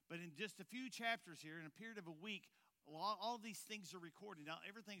in just a few chapters here, in a period of a week, all of these things are recorded. Now,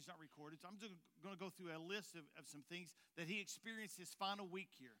 everything's not recorded, so I'm just going to go through a list of some things that he experienced his final week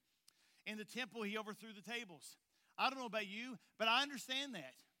here. In the temple, he overthrew the tables. I don't know about you, but I understand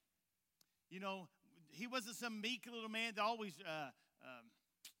that. You know, he wasn't some meek little man that always,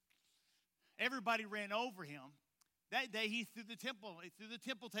 everybody ran over him. That day, he threw the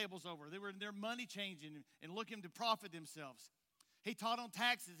temple tables over. They were in their money changing and looking to profit themselves. He taught on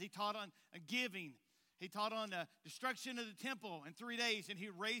taxes. He taught on giving. He taught on destruction of the temple in 3 days, and he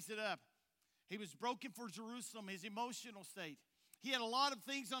raised it up. He was broken for Jerusalem, his emotional state. He had a lot of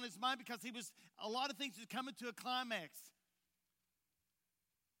things on his mind because a lot of things was coming to a climax.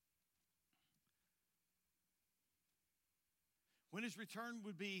 When his return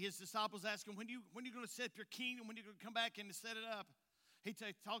would be, his disciples asked him, when are you going to set up your kingdom? When are you going to come back and set it up? He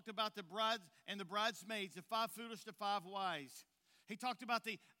talked about the brides and the bridesmaids, the 5 foolish, the 5 wise. He talked about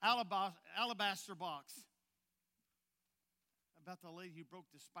the alabaster box, about the lady who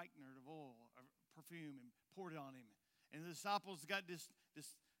broke the spikenard of oil, of perfume, and poured it on him. And the disciples got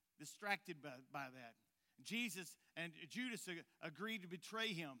distracted by that. Jesus and Judas agreed to betray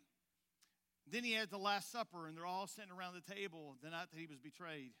him. Then he had the Last Supper, and they're all sitting around the table the night that he was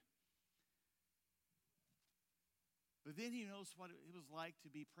betrayed. But then he knows what it was like to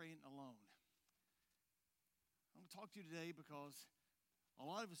be praying alone. I'm going to talk to you today because a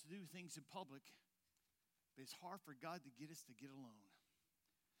lot of us do things in public, but it's hard for God to get us to get alone.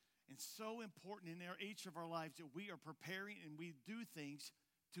 And so important in each of our lives that we are preparing and we do things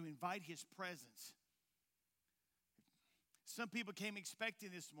to invite his presence. Some people came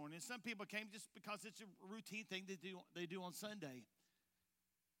expecting this morning. Some people came just because it's a routine thing they do on Sunday.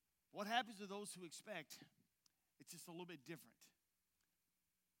 What happens to those who expect? It's just a little bit different.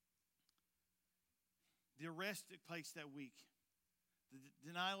 The arrest took place that week. The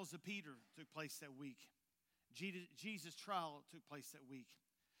denials of Peter took place that week. Jesus' trial took place that week.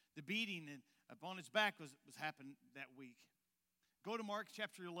 The beating upon his back was happened that week. Go to Mark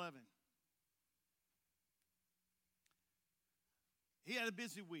chapter 11. He had a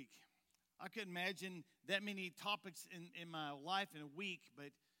busy week. I couldn't imagine that many topics in my life in a week,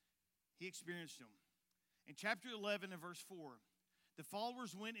 but he experienced them. In chapter 11 and verse 4, the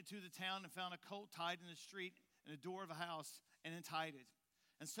followers went into the town and found a colt tied in the street in the door of a house and untied it.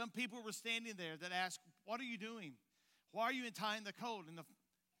 And some people were standing there that asked, "What are you doing? Why are you untying the colt?" And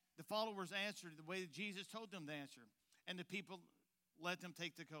the followers answered the way that Jesus told them to answer. And the people let them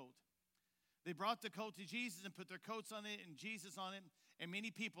take the colt. They brought the colt to Jesus and put their coats on it and Jesus on it. And many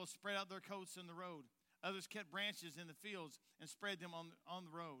people spread out their coats on the road. Others cut branches in the fields and spread them on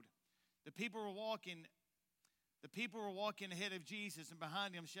the road. The people were walking ahead of Jesus and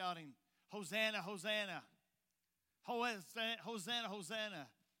behind him shouting, "Hosanna, Hosanna. Hosanna, Hosanna,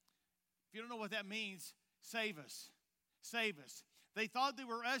 Hosanna." If you don't know what that means, save us. Save us. They thought they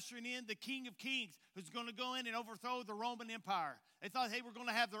were ushering in the King of Kings who's going to go in and overthrow the Roman Empire. They thought they were going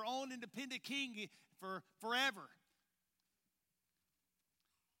to have their own independent king for forever.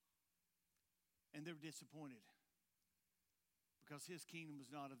 And they were disappointed because his kingdom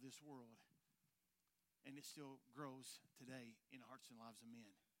was not of this world. And it still grows today in the hearts and lives of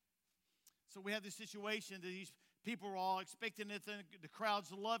men. So we have this situation that these people were all expecting it. The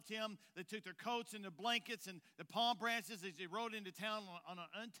crowds loved him. They took their coats and their blankets and the palm branches as they rode into town on an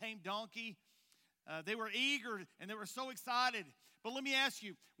untamed donkey. They were eager and they were so excited. But let me ask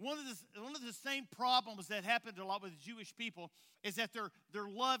you, one of the same problems that happened a lot with the Jewish people is that their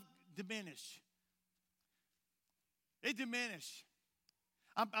love diminished. It diminished.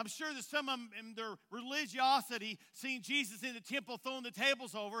 I'm sure that some of them in their religiosity seen Jesus in the temple throwing the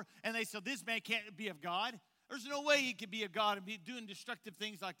tables over, and they said, "This man can't be of God. There's no way he could be of God and be doing destructive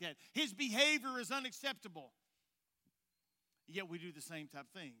things like that. His behavior is unacceptable." Yet we do the same type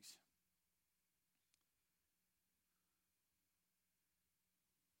of things.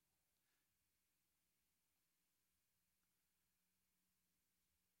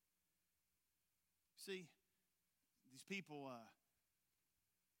 See, these people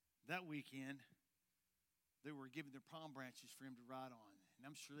that weekend, they were giving their palm branches for him to ride on. And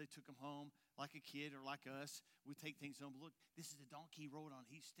I'm sure they took him home like a kid or like us. We take things home. Look, this is the donkey he rode on.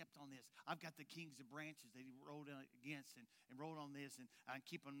 He stepped on this. I've got the kings of branches that he rode against and rode on this. And I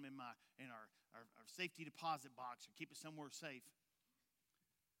keep them in our safety deposit box or keep it somewhere safe.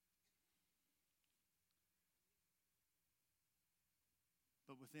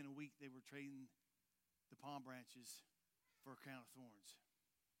 But within a week, they were trading the palm branches for a crown of thorns.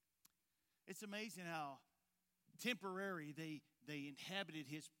 It's amazing how temporary they inhabited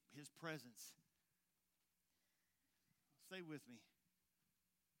his presence. Stay with me.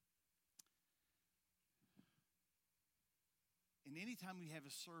 And anytime we have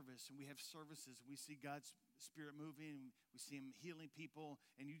a service and we have services, we see God's Spirit moving, and we see Him healing people,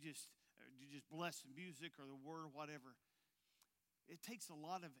 and you just bless the music or the word or whatever. It takes a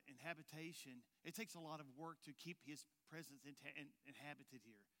lot of inhabitation. It takes a lot of work to keep His presence inhabited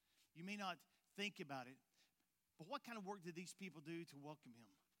here. You may not think about it, but what kind of work did these people do to welcome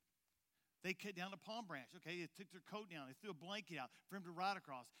Him? They cut down a palm branch. Okay, they took their coat down. They threw a blanket out for Him to ride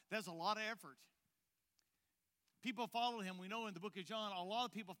across. That's a lot of effort. People followed Him. We know in the book of John, a lot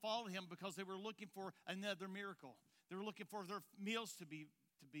of people followed Him because they were looking for another miracle. They were looking for their meals to be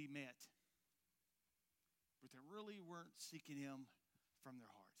met. But they really weren't seeking Him from their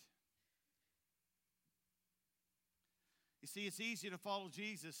heart. You see, it's easy to follow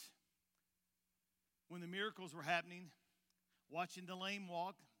Jesus when the miracles were happening, watching the lame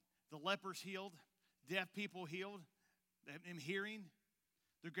walk, the lepers healed, deaf people healed, them hearing,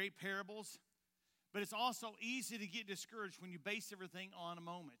 the great parables. But it's also easy to get discouraged when you base everything on a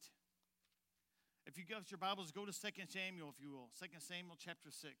moment. If you got your Bibles, go to 2 Samuel, if you will. 2 Samuel chapter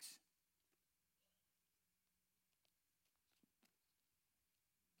 6.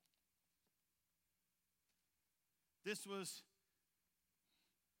 This was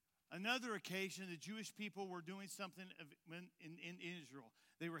another occasion the Jewish people were doing something in Israel.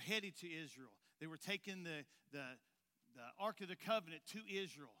 They were headed to Israel. They were taking the Ark of the Covenant to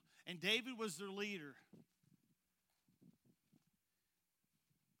Israel. And David was their leader.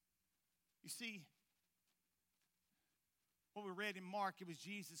 You see, what we read in Mark, it was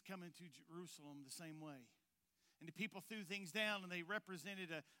Jesus coming to Jerusalem the same way. And the people threw things down, and they represented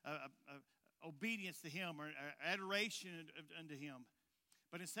a obedience to Him or adoration unto Him.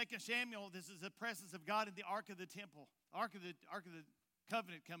 But in 2 Samuel, this is the presence of God in the Ark of the temple, Ark of the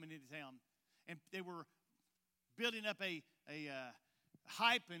Covenant coming into town. And they were building up a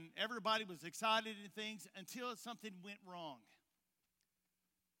hype, and everybody was excited and things until something went wrong.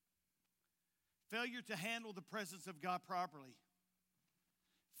 Failure to handle the presence of God properly.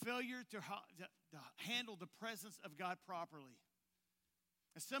 Failure to handle the presence of God properly.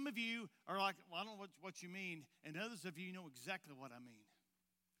 And some of you are like, well, I don't know what you mean, and others of you know exactly what I mean.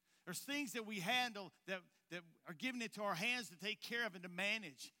 There's things that we handle that are given into our hands to take care of and to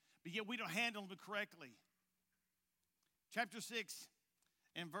manage, but yet we don't handle them correctly. Chapter 6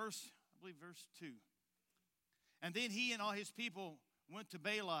 and verse 2. And then he and all his people went to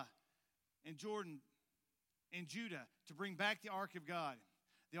Bela and Jordan and Judah to bring back the ark of God.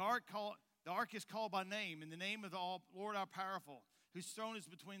 The ark is called by name, in the name of the Lord our powerful, whose throne is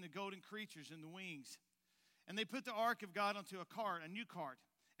between the golden creatures and the wings. And they put the ark of God onto a new cart,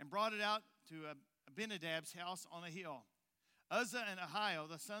 and brought it out to Abinadab's house on a hill. Uzzah and Ahio,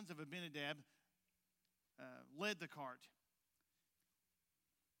 the sons of Abinadab, led the cart,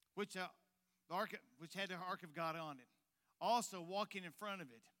 which had the ark of God on it, also walking in front of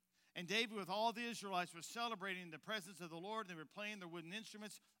it. And David with all the Israelites were celebrating the presence of the Lord. They were playing their wooden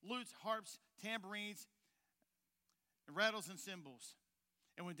instruments, lutes, harps, tambourines, rattles, and cymbals.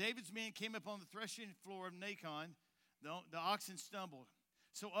 And when David's men came upon the threshing floor of Nacon, the oxen stumbled.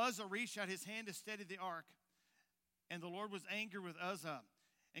 So Uzzah reached out his hand to steady the ark, and the Lord was angry with Uzzah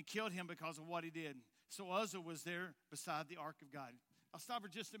and killed him because of what he did. So Uzzah was there beside the ark of God. I'll stop for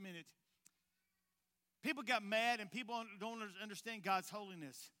just a minute. People got mad, and people don't understand God's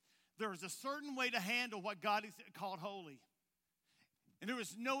holiness. There is a certain way to handle what God has called holy. And there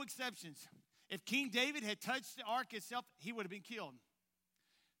was no exceptions. If King David had touched the ark itself, he would have been killed.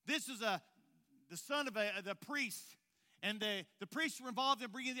 This was the son of the priest. And the priests were involved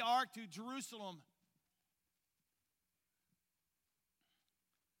in bringing the ark to Jerusalem.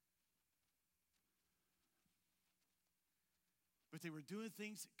 But they were doing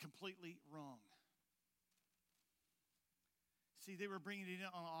things completely wrong. See, they were bringing it in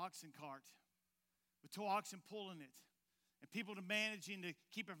on an oxen cart with 2 oxen pulling it, and people managing to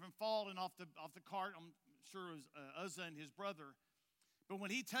keep it from falling off the cart. I'm sure it was Uzzah and his brother. But when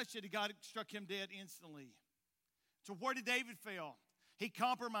he touched it, God struck him dead instantly. So where did David fail? He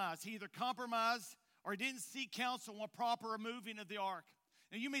compromised. He either compromised or he didn't seek counsel on proper removing of the ark.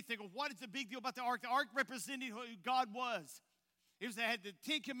 Now you may think, well, what is the big deal about the ark? The ark represented who God was. It had the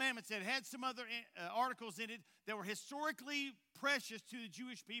 10 Commandments that had some other articles in it that were historically precious to the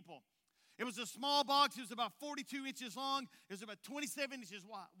Jewish people. It was a small box. It was about 42 inches long. It was about 27 inches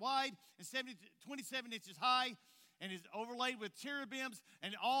wide and 27 inches high. And it's overlaid with cherubims,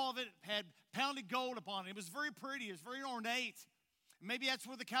 and all of it had pounded gold upon it. It was very pretty. It was very ornate. Maybe that's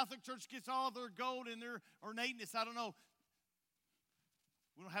where the Catholic Church gets all their gold and their ornateness. I don't know.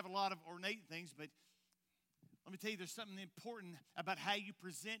 We don't have a lot of ornate things, but let me tell you, there's something important about how you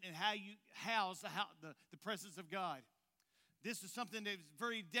present and how you house the presence of God. This is something that was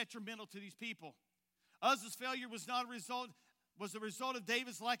very detrimental to these people. Uzzah's failure was a result of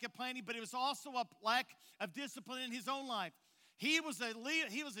David's lack of planning, but it was also a lack of discipline in his own life. He was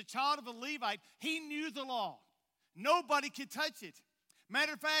a child of a Levite. He knew the law. Nobody could touch it.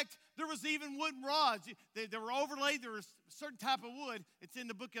 Matter of fact, there was even wooden rods. They were overlaid. There was a certain type of wood. It's in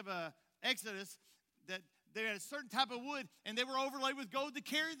the book of Exodus that they had a certain type of wood, and they were overlaid with gold to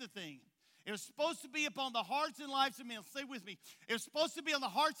carry the thing. It was supposed to be upon the hearts and lives of men. Stay with me. It was supposed to be on the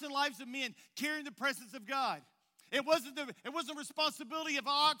hearts and lives of men carrying the presence of God. It wasn't the responsibility of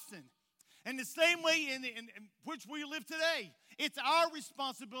oxen. And the same way in which we live today, it's our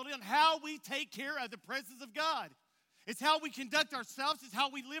responsibility on how we take care of the presence of God. It's how we conduct ourselves. It's how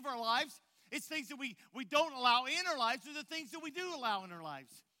we live our lives. It's things that we don't allow in our lives or the things that we do allow in our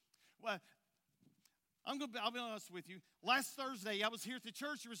lives. Well, I'll be honest with you. Last Thursday, I was here at the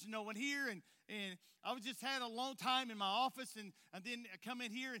church. There was no one here, and I was just had a long time in my office, and then I come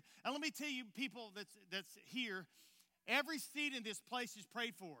in here. And let me tell you, people that's here, every seat in this place is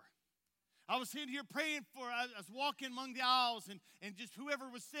prayed for. I was sitting here praying for, I was walking among the aisles, and just whoever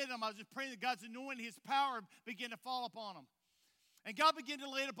was sitting, I was just praying that God's anointing, His power began to fall upon them. And God began to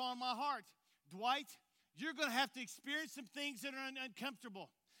lay it upon my heart. Dwight, you're going to have to experience some things that are uncomfortable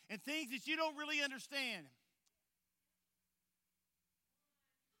and things that you don't really understand.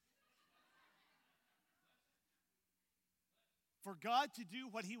 For God to do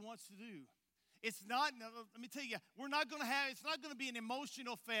what He wants to do. It's not, let me tell you, it's not going to be an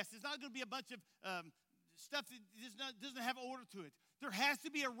emotional fest. It's not going to be a bunch of stuff that doesn't have order to it. There has to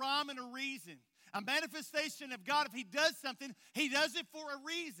be a rhyme and a reason. A manifestation of God, if He does something, He does it for a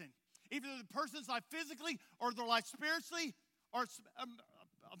reason. Either the person's life physically or their life spiritually or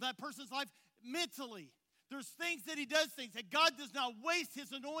that person's life mentally. There's things that He does things that God does not waste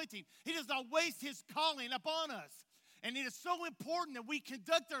His anointing. He does not waste His calling upon us. And it is so important that we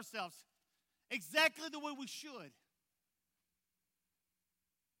conduct ourselves exactly the way we should.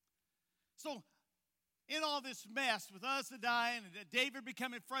 So, in all this mess with us dying and David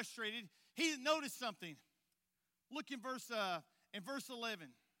becoming frustrated, he noticed something. Look in verse 11.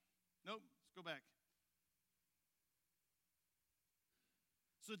 Nope, let's go back.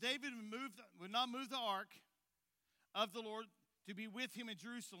 So David would not move the ark of the Lord to be with him in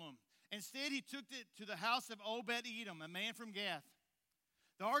Jerusalem. Instead, he took it to the house of Obed-Edom, a man from Gath.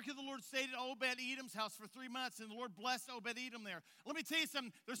 The ark of the Lord stayed at Obed-Edom's house for 3 months, and the Lord blessed Obed-Edom there. Let me tell you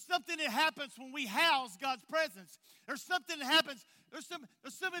something. There's something that happens when we house God's presence. There's something that happens. There's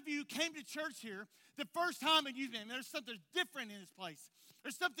some of you who came to church here the first time, and you've been, there's something different in this place.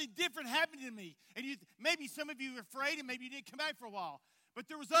 There's something different happening to me. And maybe some of you were afraid, and maybe you didn't come back for a while. But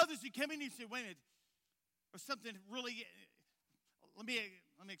there was others who came in and said, wait a minute, there's something really, let me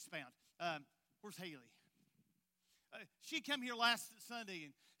expound. Where's Haley? She came here last Sunday,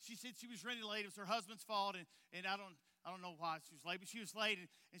 and she said she was running late. It was her husband's fault, and I don't know why she was late, but she was late.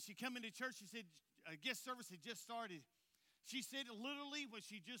 And she come into church. She said a guest service had just started. She said literally when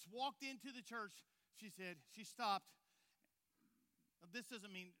she just walked into the church, she said she stopped. This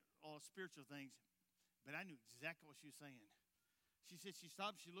doesn't mean all spiritual things, but I knew exactly what she was saying. She said she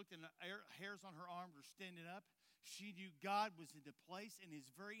stopped. She looked, and the hairs on her arm were standing up. She knew God was in the place, and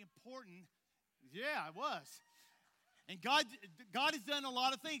it's very important. Yeah, it was. And God has done a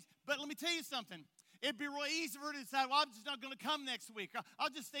lot of things. But let me tell you something. It'd be real easy for her to decide, well, I'm just not going to come next week.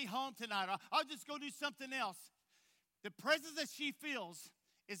 I'll just stay home tonight. I'll just go do something else. The presence that she feels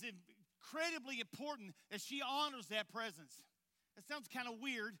is incredibly important that she honors that presence. It sounds kind of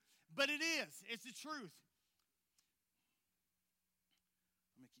weird, but it is. It's the truth.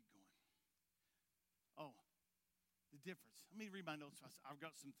 Let me keep going. Oh, the difference. Let me read my notes. I've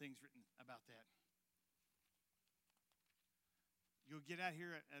got some things written about that. You'll get out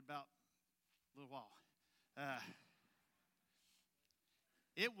here at about a little while.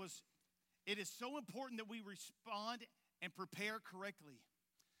 It is so important that we respond and prepare correctly.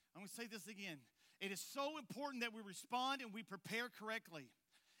 I'm going to say this again. It is so important that we respond and we prepare correctly.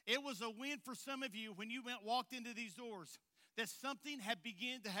 It was a win for some of you when you walked into these doors that something had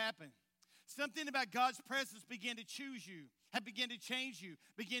begun to happen. Something about God's presence began to choose you, had begun to change you,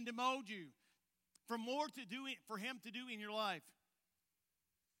 began to mold you for more to do for Him to do in your life.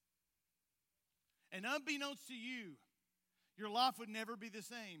 And unbeknownst to you, your life would never be the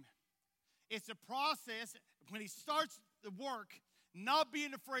same. It's a process when He starts the work, not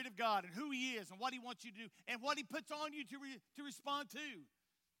being afraid of God and who He is and what He wants you to do and what He puts on you to respond to.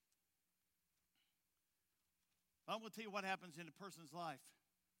 I'm going to tell you what happens in a person's life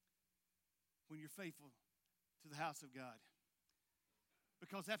when you're faithful to the house of God.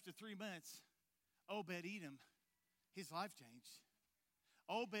 Because after 3 months, Obed-Edom his life changed.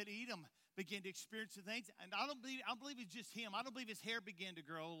 Obed-Edom began to experience the things, and I don't believe it's just him. I don't believe his hair began to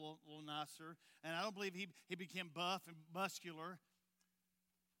grow a little nicer, and I don't believe he became buff and muscular.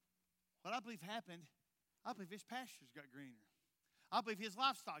 What I believe happened, I believe his pastures got greener. I believe his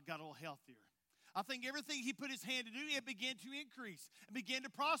livestock got a little healthier. I think everything he put his hand to do, it began to increase and began to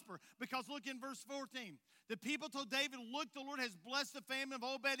prosper. Because look in verse 14. The people told David, look, the Lord has blessed the family of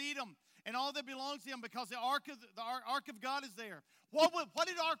Obed-Edom and all that belongs to him, because the ark of God is there. What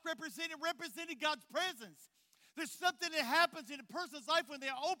did ark represent? It represented God's presence. There's something that happens in a person's life when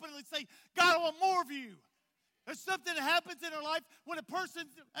they openly say, God, I want more of you. There's something that happens in their life when a person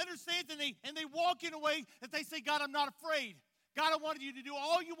understands and they walk in a way that they say, God, I'm not afraid. God, I wanted you to do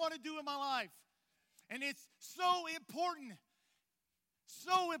all you want to do in my life. And it's so important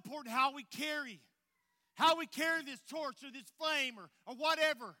how we carry this torch or this flame or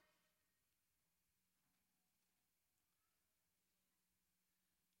whatever.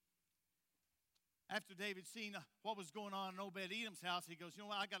 After David seen what was going on in Obed-Edom's house, he goes, you know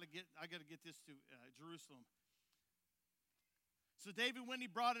what, I got to get this to Jerusalem. So David, when he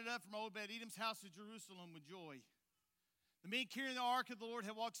brought it up from Obed-Edom's house to Jerusalem with joy. The men carrying the ark of the Lord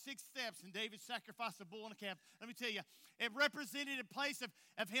had walked 6 steps, and David sacrificed a bull and a calf. Let me tell you, it represented a place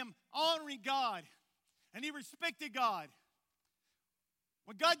of him honoring God, and he respected God.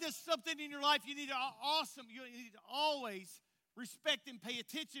 When God does something in your life, you need to always respect and pay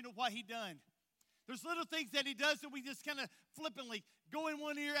attention to what he done. There's little things that he does that we just kind of flippantly go in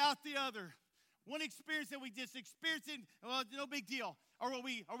one ear, out the other. One experience that we just experience, well, no big deal. Or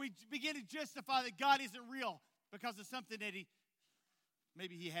we begin to justify that God isn't real because of something that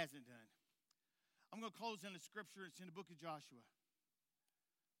maybe he hasn't done. I'm going to close in a scripture. It's in the book of Joshua.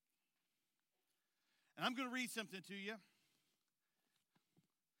 And I'm going to read something to you.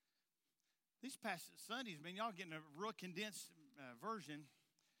 These past Sundays, man, y'all getting a real condensed version,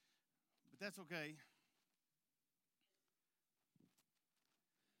 but that's okay.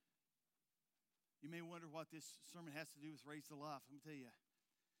 You may wonder what this sermon has to do with Raise the Life. Let me tell you,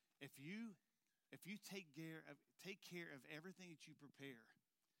 if you take care of everything that you prepare,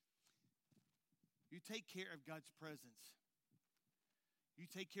 you take care of God's presence. You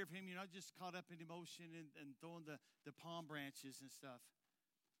take care of him. You're not just caught up in emotion and throwing the palm branches and stuff.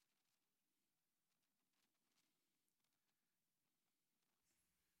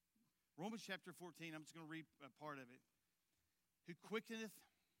 Romans chapter 14, I'm just going to read a part of it. Who quickeneth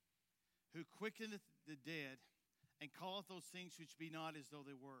the dead, and calleth those things which be not as though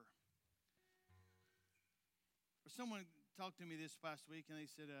they were. Someone talked to me this past week, and they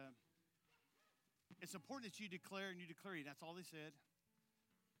said, it's important that you declare and you decree. That's all they said.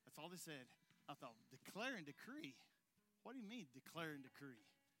 That's all they said. I thought, declare and decree? What do you mean, declare and decree?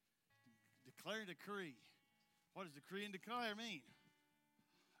 Declare and decree. What does decree and declare mean?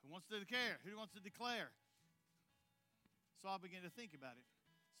 Who wants to declare? Who wants to declare? So I began to think about it.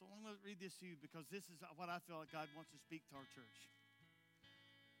 So I'm going to read this to you because this is what I feel like God wants to speak to our church.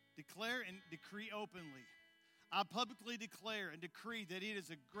 Declare and decree openly. I publicly declare and decree that it is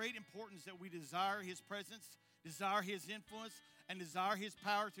of great importance that we desire his presence, desire his influence, and desire his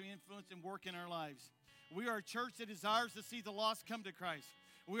power to influence and work in our lives. We are a church that desires to see the lost come to Christ.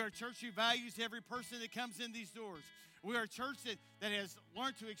 We are a church who values every person that comes in these doors. We are a church that has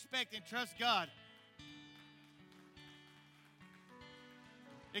learned to expect and trust God.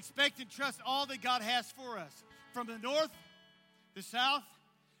 Expect and trust all that God has for us. From the north, the south,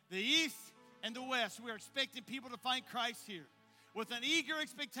 the east, and the west, we are expecting people to find Christ here with an eager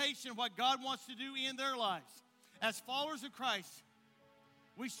expectation of what God wants to do in their lives. As followers of Christ,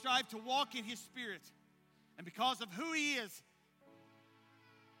 we strive to walk in his Spirit. And because of who he is,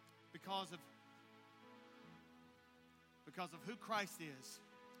 because of who Christ is,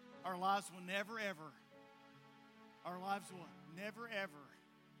 our lives will never, ever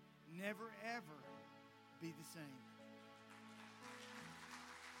be the same.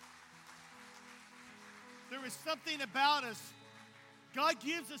 There is something about us. God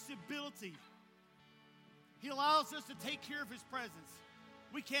gives us the ability. He allows us to take care of his presence.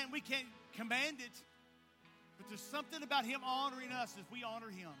 We can't command it, but there's something about him honoring us as we honor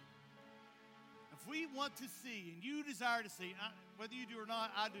him. If we want to see, and you desire to see, whether you do or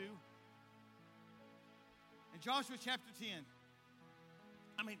not, I do. In Joshua chapter 1,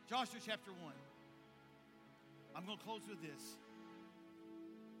 I'm going to close with this.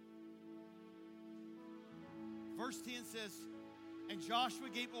 Verse 10 says, and Joshua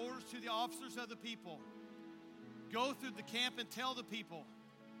gave orders to the officers of the people. Go through the camp and tell the people,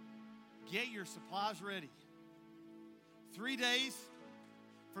 get your supplies ready. 3 days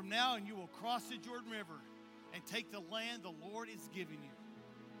from now, and you will cross the Jordan River. and take the land the Lord is giving you.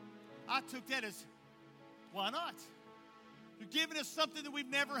 I took that as, why not? You're giving us something that we've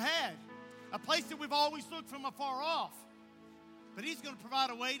never had, a place that we've always looked from afar off. But He's going to provide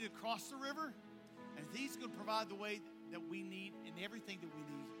a way to cross the river, and He's going to provide the way that we need and everything that we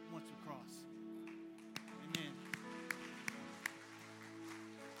need once we cross. Amen.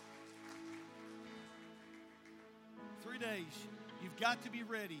 Days, you've got to be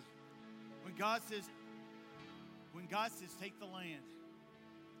ready when God says take the land.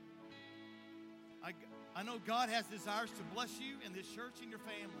 I know God has desires to bless you and this church and your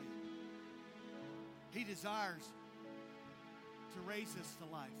family. He desires to raise us to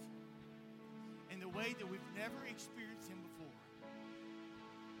life in the way that we've never experienced Him before.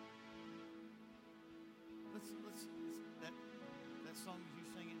 That song you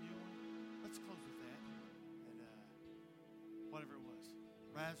sang at New One, let's close with that. Whatever it was.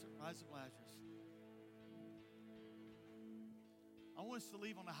 Rise of Lazarus. I want us to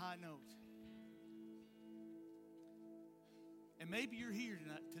leave on a high note. And maybe you're here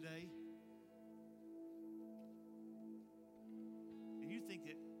today, and you think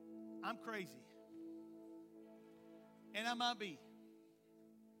that I'm crazy. And I might be.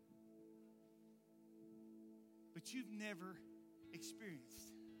 But you've never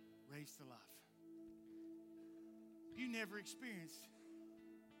experienced raised to life. You never experienced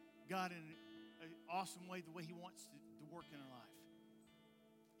God in an awesome way, the way He wants to work in our life.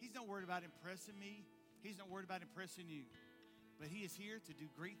 He's not worried about impressing me. He's not worried about impressing you. But He is here to do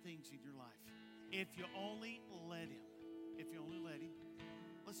great things in your life. If you only let Him. If you only let Him.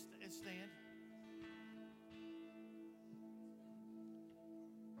 Let's stand.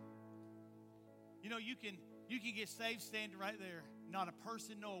 You know, you can get saved standing right there. Not a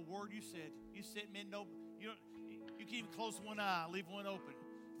person, no a word you said. You said, man, no, you can even close one eye, leave one open.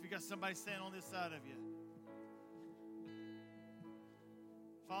 If you got somebody standing on this side of you.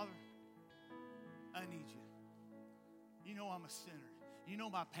 Father, I need you. You know I'm a sinner. You know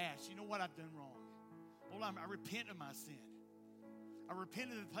my past. You know what I've done wrong. Lord, I repent of my sin. I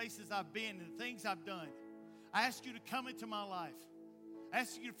repent of the places I've been and the things I've done. I ask you to come into my life. I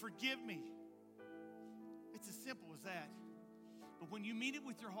ask you to forgive me. It's as simple as that. But when you mean it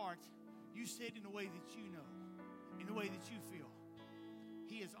with your heart, you say it in a way that you know, in a way that you feel.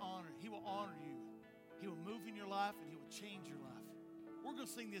 He is honored. He will honor you. He will move in your life and He will change your life. We're going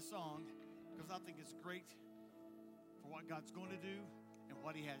to sing this song because I think it's great for what God's going to do and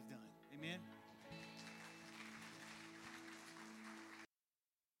what He has done. Amen.